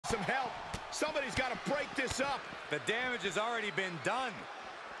help. Somebody's got to break this up. The damage has already been done.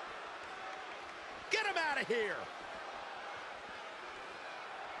 Get him out of here.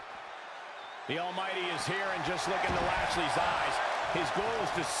 The Almighty is here, and just look into Lashley's eyes. His goal is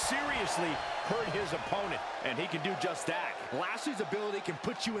to seriously hurt his opponent, and he can do just that. Lashley's ability can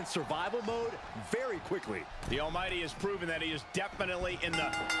put you in survival mode very quickly. The Almighty has proven that he is definitely in the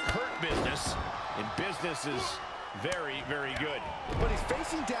hurt business, and business is very, very good. But he's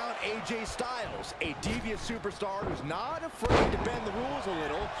facing down AJ Styles, a devious superstar who's not afraid to bend the rules a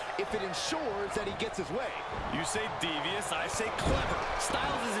little if it ensures that he gets his way. You say devious, I say Clever.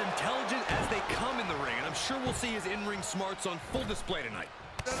 Styles is intelligent as they come in the ring, and I'm sure we'll see his in-ring smarts on full display tonight.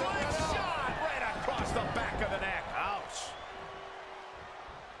 Slingshot right across the back of the neck. Ouch.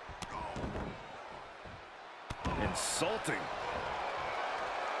 insulting.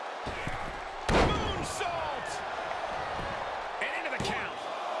 Moonsault! And into the count.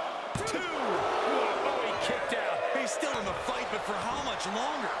 2. Oh, he kicked out. He's still in the fight, but for how much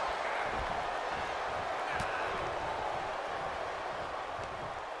longer?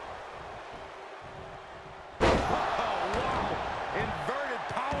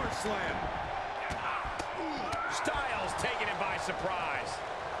 Slam. Styles taking him by surprise.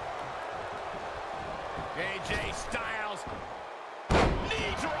 AJ Styles.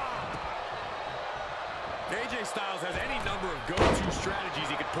 Knee drop. AJ Styles has any number of go-to strategies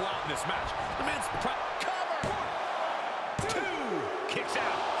he could pull out in this match. The man's cover. 2. Kicks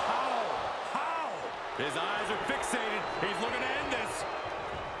out. How? His eyes are fixated. He's looking to end this.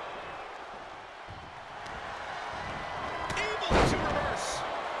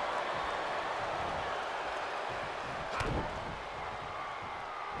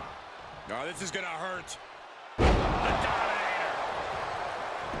 Oh, this is gonna hurt. The Dominator.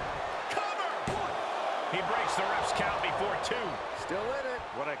 Cover! He breaks the ref's count before 2. Still in it.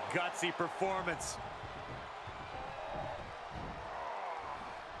 What a gutsy performance.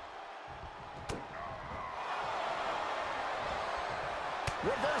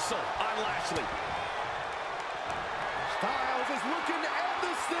 Reversal on Lashley. Styles is looking to end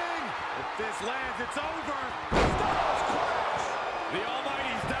this thing. If this lands, it's over. Styles crash. The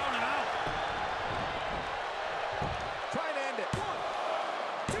Almighty's down.